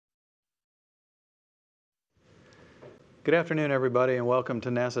Good afternoon, everybody, and welcome to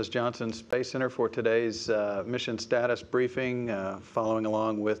NASA's Johnson Space Center for today's mission status briefing, following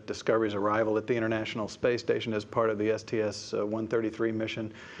along with Discovery's arrival at the International Space Station as part of the STS-133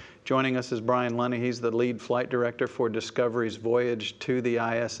 mission. Joining us is Brian Lunny. He's the lead flight director for Discovery's voyage to the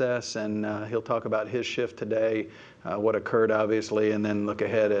ISS, and he'll talk about his shift today, what occurred, obviously, and then look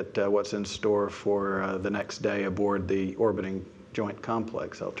ahead at what's in store for the next day aboard the orbiting joint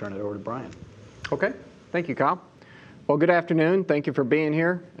complex. I'll turn it over to Brian. Okay. Thank you, Kyle. Well, good afternoon. Thank you for being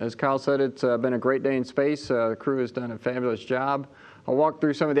here. As Kyle said, it's been a great day in space. The crew has done a fabulous job. I'll walk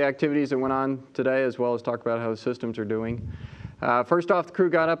through some of the activities that went on today, as well as talk about how the systems are doing. First off, the crew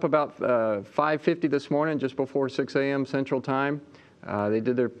got up about 5:50 this morning, just before 6 a.m. Central Time. They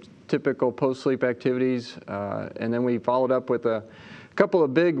did their typical post-sleep activities, and then we followed up with a couple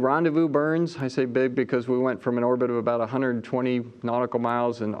of big rendezvous burns. I say big because we went from an orbit of about 120 nautical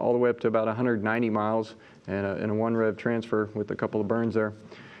miles and all the way up to about 190 miles and a one-rev transfer with a couple of burns there.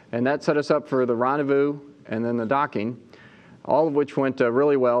 And that set us up for the rendezvous and then the docking, all of which went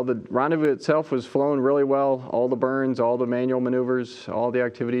really well. The rendezvous itself was flowing really well. All the burns, all the manual maneuvers, all the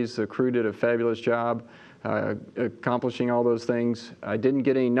activities, the crew did a fabulous job accomplishing all those things. I didn't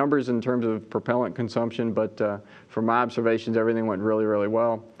get any numbers in terms of propellant consumption, but from my observations, everything went really, really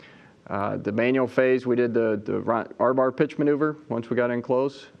well. The manual phase, we did the R-bar pitch maneuver once we got in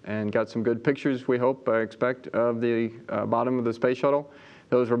close and got some good pictures, we hope, I expect, of the bottom of the space shuttle.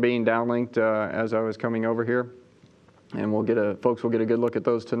 Those were being downlinked as I was coming over here. And folks will get a good look at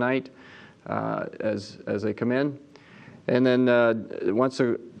those tonight as they come in. And then once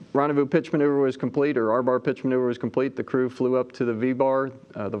the rendezvous pitch maneuver was complete, or R-bar pitch maneuver was complete, the crew flew up to the V-bar,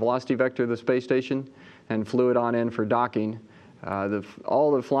 the velocity vector of the space station, and flew it on in for docking.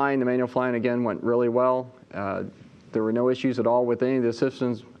 All the flying, the manual flying, again, went really well. There were no issues at all with any of the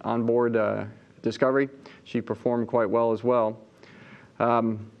systems on board Discovery. She performed quite well as well.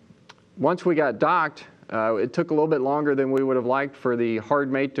 Once we got docked, it took a little bit longer than we would have liked for the hard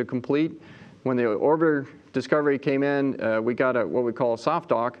mate to complete. When the orbiter Discovery came in, we got what we call a soft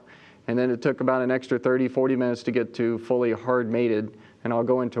dock, and then it took about an extra 30, 40 minutes to get to fully hard mated, and I'll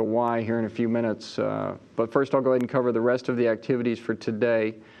go into why here in a few minutes. But first I'll go ahead and cover the rest of the activities for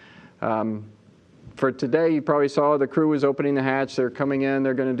today. For today, you probably saw the crew was opening the hatch. They're coming in,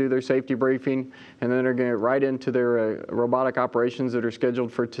 they're going to do their safety briefing, and then they're going to get right into their robotic operations that are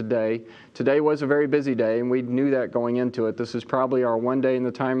scheduled for today. Today was a very busy day, and we knew that going into it. This is probably our one day in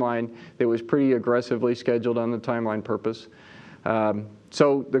the timeline that was pretty aggressively scheduled on the timeline purpose.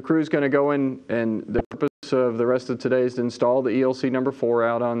 So the crew's going to go in, and the purpose of the rest of today is to install the ELC number 4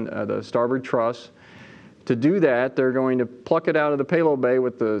 out on the starboard truss. To do that, they're going to pluck it out of the payload bay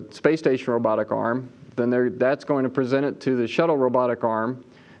with the space station robotic arm. Then that's going to present it to the shuttle robotic arm,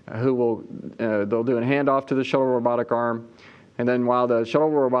 they'll do a handoff to the shuttle robotic arm. And then while the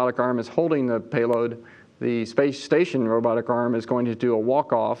shuttle robotic arm is holding the payload, the space station robotic arm is going to do a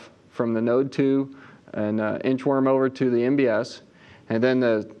walk-off from the node 2 and inchworm over to the MBS. And then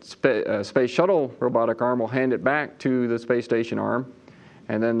the space shuttle robotic arm will hand it back to the space station arm.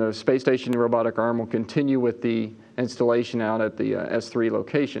 And then the space station robotic arm will continue with the installation out at the S3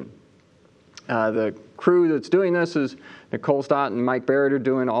 location. The crew that's doing this is Nicole Stott and Mike Barrett are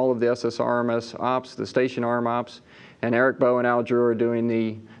doing all of the SSRMS ops, the station arm ops, and Eric Bowe and Al Drew are doing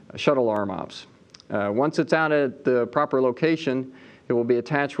the shuttle arm ops. Once it's out at the proper location, it will be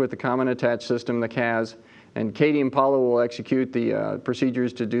attached with the Common Attach System, the CAS, and Katie and Paula will execute the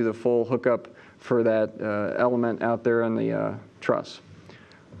procedures to do the full hookup for that element out there on the truss.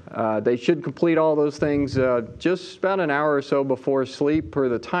 They should complete all those things just about an hour or so before sleep per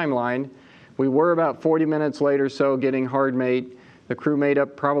the timeline. We were about 40 minutes late or so getting hard mate. The crew made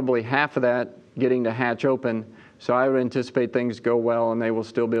up probably half of that getting the hatch open. So I would anticipate things go well and they will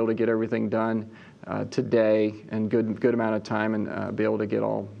still be able to get everything done today in good amount of time and be able to get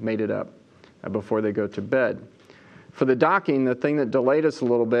all mated up before they go to bed. For the docking, the thing that delayed us a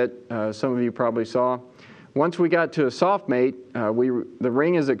little bit, some of you probably saw, once we got to a soft mate, the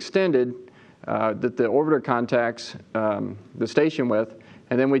ring is extended that the orbiter contacts the station with,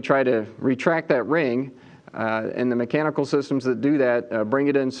 and then we try to retract that ring, and the mechanical systems that do that bring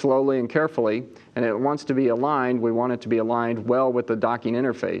it in slowly and carefully, and it wants to be aligned. We want it to be aligned well with the docking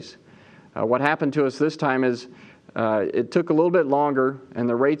interface. What happened to us this time is it took a little bit longer, and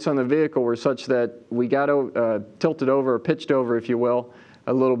the rates on the vehicle were such that we got tilted over, or pitched over, if you will,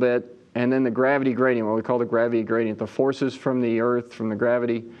 a little bit, and then the gravity gradient, what we call the gravity gradient, the forces from the Earth, from the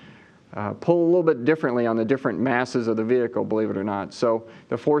gravity, pull a little bit differently on the different masses of the vehicle, believe it or not. So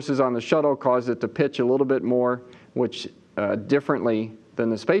the forces on the shuttle caused it to pitch a little bit more, which differently than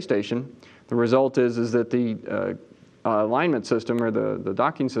the space station. The result is that the alignment system, or the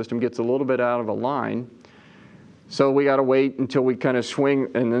docking system, gets a little bit out of a line. So we got to wait until we kind of swing,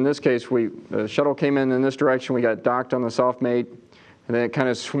 and in this case, the shuttle came in this direction, we got docked on the soft mate, and then it kind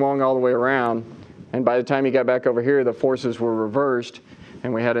of swung all the way around, and by the time you got back over here, the forces were reversed,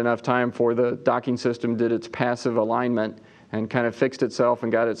 and we had enough time for the docking system did its passive alignment and kind of fixed itself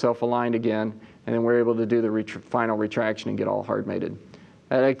and got itself aligned again, and then we're able to do the final retraction and get all hard mated.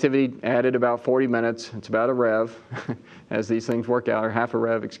 That activity added about 40 minutes. It's about a rev as these things work out, or half a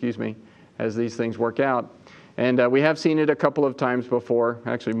rev, excuse me, as these things work out. And we have seen it a couple of times before,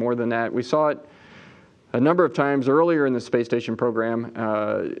 actually more than that. We saw it a number of times earlier in the space station program,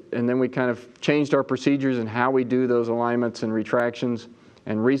 and then we kind of changed our procedures and how we do those alignments and retractions.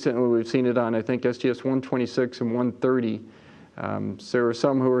 And recently we've seen it on, I think, STS-126 and 130. So there were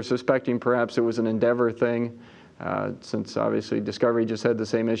some who were suspecting perhaps it was an Endeavor thing. Since obviously Discovery just had the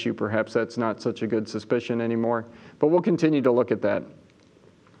same issue, perhaps that's not such a good suspicion anymore. But we'll continue to look at that.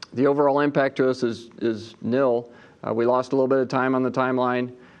 The overall impact to us is nil. We lost a little bit of time on the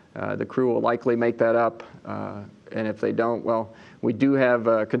timeline. The crew will likely make that up. And if they don't, well, we do have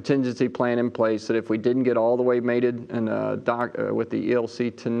a contingency plan in place that if we didn't get all the way mated and with the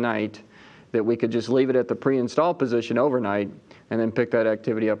ELC tonight, that we could just leave it at the pre-install position overnight and then pick that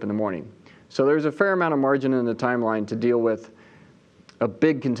activity up in the morning. So there's a fair amount of margin in the timeline to deal with a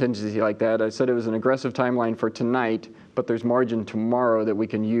big contingency like that. I said it was an aggressive timeline for tonight, but there's margin tomorrow that we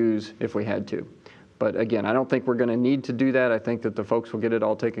can use if we had to. But again, I don't think we're going to need to do that. I think that the folks will get it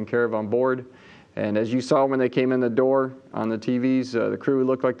all taken care of on board. And as you saw when they came in the door on the TVs, the crew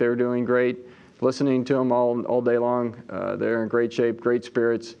looked like they were doing great. Listening to them all day long, they're in great shape, great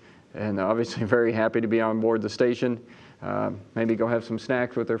spirits, and obviously very happy to be on board the station. Maybe go have some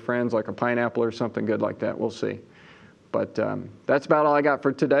snacks with their friends, like a pineapple or something good like that. We'll see. But that's about all I got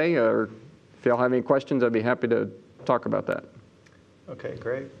for today. Or if y'all have any questions, I'd be happy to talk about that. Okay,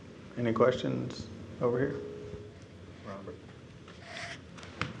 great. Any questions over here? Robert.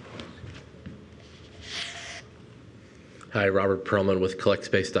 Hi, Robert Perlman with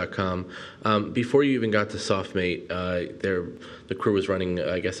CollectSpace.com. Before you even got to SoftMate, the crew was running,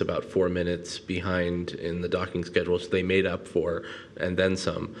 I guess, about 4 minutes behind in the docking schedule, so they made up for and then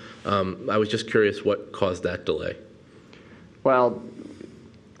some. I was just curious what caused that delay. Well,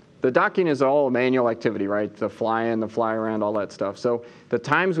 the docking is all a manual activity, right? The fly in, the fly around, all that stuff. So the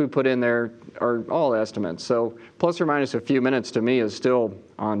times we put in there are all estimates. So plus or minus a few minutes to me is still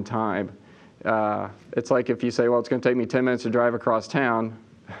on time. It's like if you say, well, it's going to take me 10 minutes to drive across town.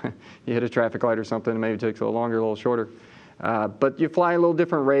 You hit a traffic light or something, maybe it takes a little longer, a little shorter. But you fly a little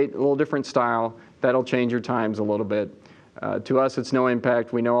different rate, a little different style. That'll change your times a little bit. To us, it's no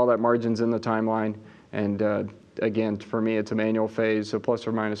impact. We know all that margin's in the timeline. And again, for me, it's a manual phase, so plus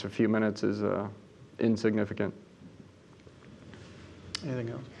or minus a few minutes is insignificant. Anything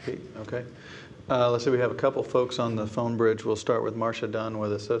else? Pete? Okay. Let's see, we have a couple folks on the phone bridge. We'll start with Marcia Dunn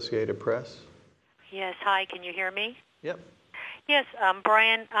with Associated Press. Yes, hi, can you hear me? Yep. Yes,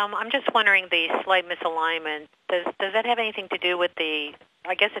 Brian, I'm just wondering, the slight misalignment, does that have anything to do with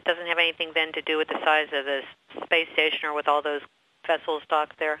I guess it doesn't have anything then to do with the size of the space station or with all those vessels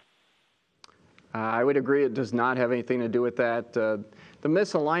docked there? I would agree it does not have anything to do with that. The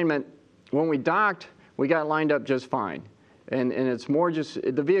misalignment, when we docked, we got lined up just fine. And it's more just,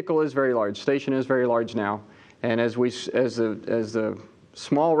 the vehicle is very large, station is very large now. And as the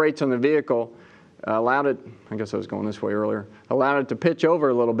small rates on the vehicle allowed it, I guess I was going this way earlier, allowed it to pitch over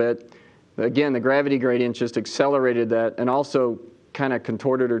a little bit, again, the gravity gradient just accelerated that and also kind of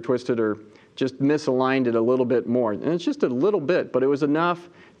contorted or twisted or just misaligned it a little bit more. And it's just a little bit, but it was enough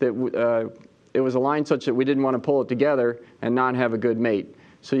that it was aligned such that we didn't want to pull it together and not have a good mate.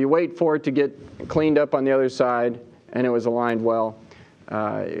 So you wait for it to get cleaned up on the other side, and it was aligned well.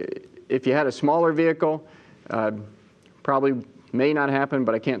 If you had a smaller vehicle, probably may not happen,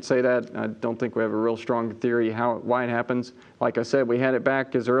 but I can't say that. I don't think we have a real strong theory why it happens. Like I said, we had it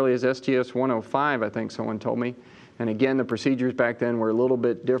back as early as STS-105, I think someone told me. And again, the procedures back then were a little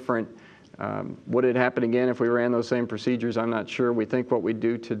bit different. Would it happen again if we ran those same procedures? I'm not sure. We think what we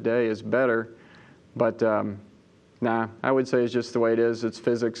do today is better. But nah, I would say it's just the way it is. It's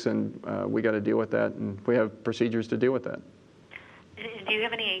physics, and we got to deal with that, and we have procedures to deal with that. Do you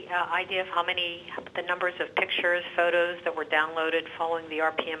have any idea of the numbers of pictures, photos that were downloaded following the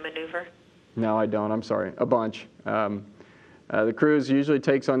RPM maneuver? No, I don't. I'm sorry. A bunch. The cruise usually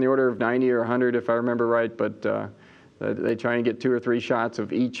takes on the order of 90 or 100, if I remember right, but they try and get 2 or 3 shots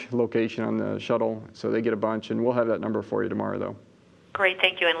of each location on the shuttle, so they get a bunch, and we'll have that number for you tomorrow, though. Great,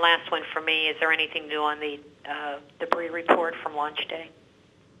 thank you. And last one for me, is there anything new on the debris report from launch day?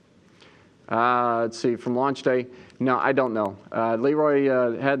 Let's see, from launch day, no, I don't know.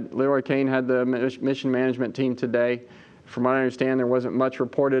 Leroy Kane had the mission management team today. From what I understand, there wasn't much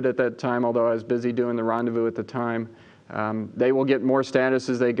reported at that time, although I was busy doing the rendezvous at the time. They will get more status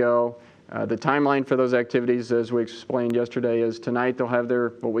as they go. The timeline for those activities, as we explained yesterday, is tonight they'll have their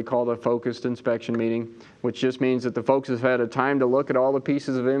what we call the focused inspection meeting, which just means that the folks have had a time to look at all the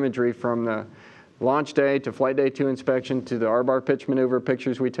pieces of imagery from the launch day to flight day 2 inspection to the R-bar pitch maneuver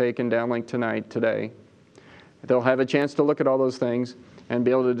pictures we take in downlink today. They'll have a chance to look at all those things and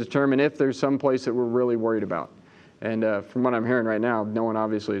be able to determine if there's some place that we're really worried about. And from what I'm hearing right now, no one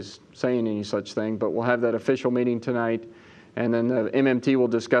obviously is saying any such thing, but we'll have that official meeting tonight, and then the MMT will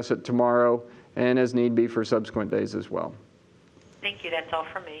discuss it tomorrow and as need be for subsequent days as well. Thank you. That's all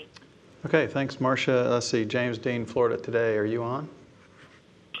for me. Okay, thanks, Marcia. Let's see, James Dean, Florida Today. Are you on?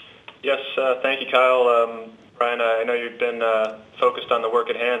 Yes, thank you, Kyle. Brian, I know you've been focused on the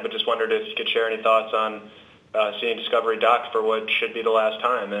work at hand, but just wondered if you could share any thoughts on seeing Discovery docked for what should be the last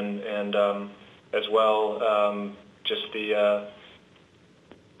time, and as well just the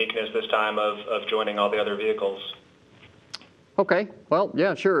uniqueness this time of joining all the other vehicles. Okay, well,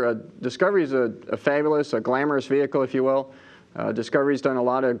 yeah, sure. Discovery is a fabulous, a glamorous vehicle, if you will. Discovery's done a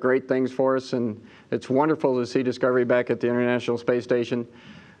lot of great things for us, and it's wonderful to see Discovery back at the International Space Station.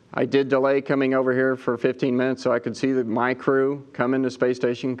 I did delay coming over here for 15 minutes so I could see my crew come into Space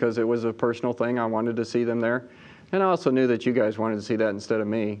Station because it was a personal thing. I wanted to see them there. And I also knew that you guys wanted to see that instead of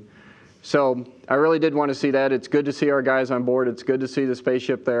me. So I really did want to see that. It's good to see our guys on board. It's good to see the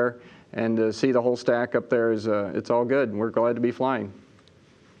spaceship there. And to see the whole stack up there, it's all good. We're glad to be flying.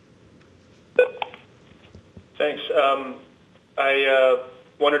 Thanks. I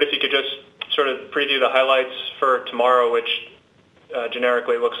wondered if you could just sort of preview the highlights for tomorrow, which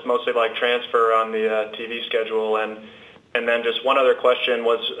generically looks mostly like transfer on the TV schedule. And then just one other question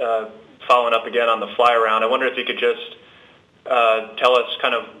was following up again on the fly around. I wonder if you could just tell us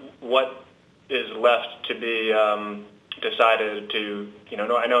kind of what is left to be decided to,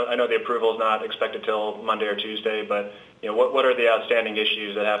 I know the approval is not expected till Monday or Tuesday, but what are the outstanding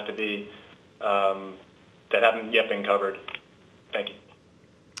issues that have to be that haven't yet been covered? Thank you.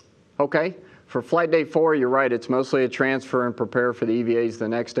 Okay. For Flight Day 4, you're right. It's mostly a transfer and prepare for the EVAs. The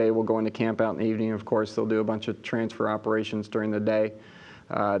next day, we'll go into camp out in the evening. Of course, they'll do a bunch of transfer operations during the day.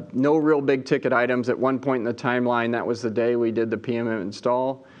 No real big ticket items. At one point in the timeline, that was the day we did the PMM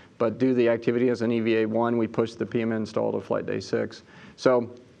install. But due to the activity as an EVA 1, we pushed the PMM install to Flight Day 6. So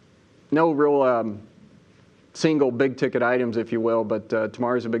no real single big ticket items, if you will, but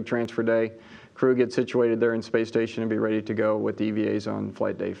tomorrow's a big transfer day. Crew gets situated there in Space Station and be ready to go with the EVAs on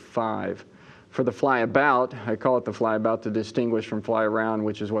Flight Day 5. For the fly about, I call it the fly about to distinguish from fly around,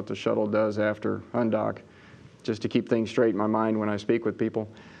 which is what the shuttle does after undock, just to keep things straight in my mind when I speak with people.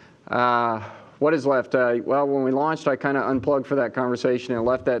 What is left? Well, when we launched, I kind of unplugged for that conversation and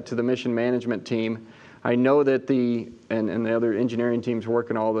left that to the mission management team. I know that and the other engineering teams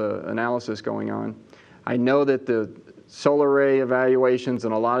working all the analysis going on. I know that the solar array evaluations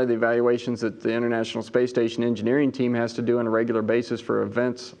and a lot of the evaluations that the International Space Station engineering team has to do on a regular basis for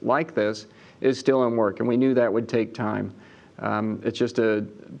events like this is still in work, and we knew that would take time. It's just a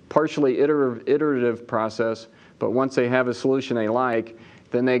partially iterative process, but once they have a solution they like,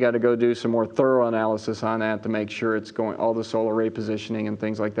 then they got to go do some more thorough analysis on that to make sure it's going, all the solar array positioning and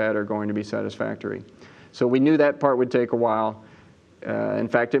things like that are going to be satisfactory. So we knew that part would take a while. In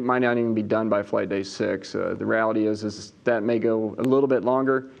fact, it might not even be done by Flight Day 6. The reality is that may go a little bit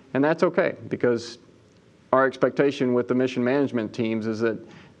longer, and that's okay, because our expectation with the mission management teams is that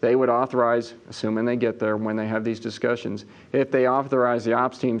they would authorize, assuming they get there when they have these discussions, if they authorize the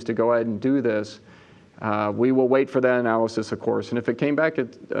ops teams to go ahead and do this, we will wait for that analysis, of course. And if it came back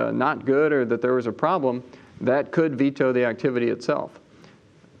not good or that there was a problem, that could veto the activity itself.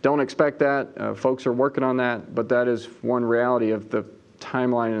 Don't expect that. Folks are working on that, but that is one reality of the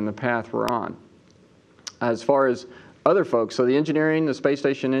timeline and the path we're on. As far as other folks, so the Space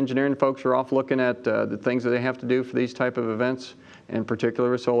Station engineering folks are off looking at the things that they have to do for these type of events, in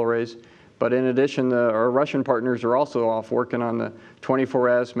particular with solar arrays. But in addition, our Russian partners are also off working on the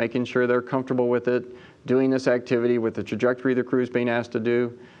 24S, making sure they're comfortable with it, doing this activity with the trajectory the crew's being asked to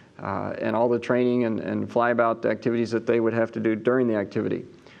do, and all the training and flyabout activities that they would have to do during the activity.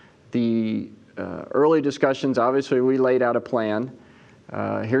 The early discussions, obviously we laid out a plan.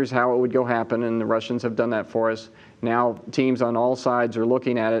 Here's how it would go happen, and the Russians have done that for us. Now teams on all sides are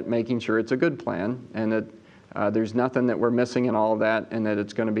looking at it, making sure it's a good plan, and that there's nothing that we're missing in all of that, and that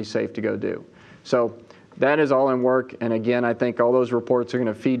it's going to be safe to go do. So that is all in work, and again, I think all those reports are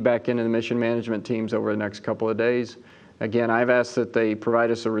going to feed back into the mission management teams over the next couple of days, Again, I've asked that they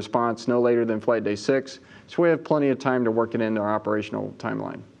provide us a response no later than Flight Day 6, so we have plenty of time to work it into our operational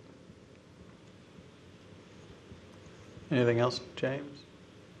timeline. Anything else, James?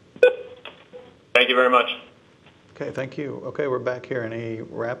 Thank you very much. Okay, thank you. Okay, we're back here. Any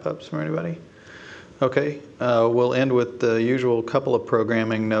wrap-ups from anybody? Okay, we'll end with the usual couple of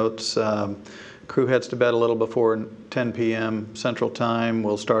programming notes. Crew heads to bed a little before 10 p.m. Central Time.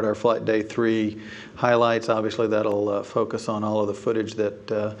 We'll start our Flight Day 3 highlights. Obviously, that'll focus on all of the footage that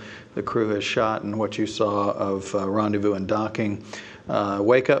the crew has shot and what you saw of rendezvous and docking.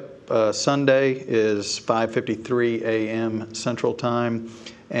 Wake up Sunday is 5:53 a.m. Central Time.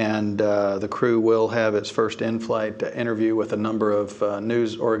 And the crew will have its first in-flight interview with a number of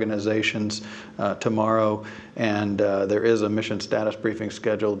news organizations tomorrow. And there is a mission status briefing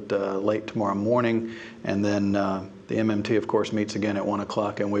scheduled late tomorrow morning. And then the MMT, of course, meets again at 1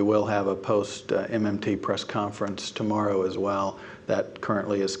 o'clock. And we will have a post-MMT press conference tomorrow as well. That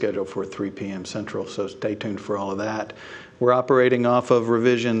currently is scheduled for 3 p.m. Central, so stay tuned for all of that. We're operating off of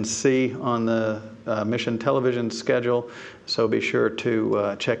Revision C on the mission television schedule, so be sure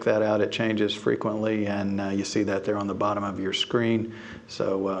to check that out. It changes frequently, and you see that there on the bottom of your screen.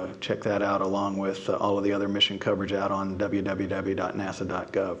 So check that out along with all of the other mission coverage out on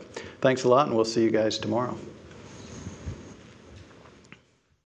www.nasa.gov. Thanks a lot, and we'll see you guys tomorrow.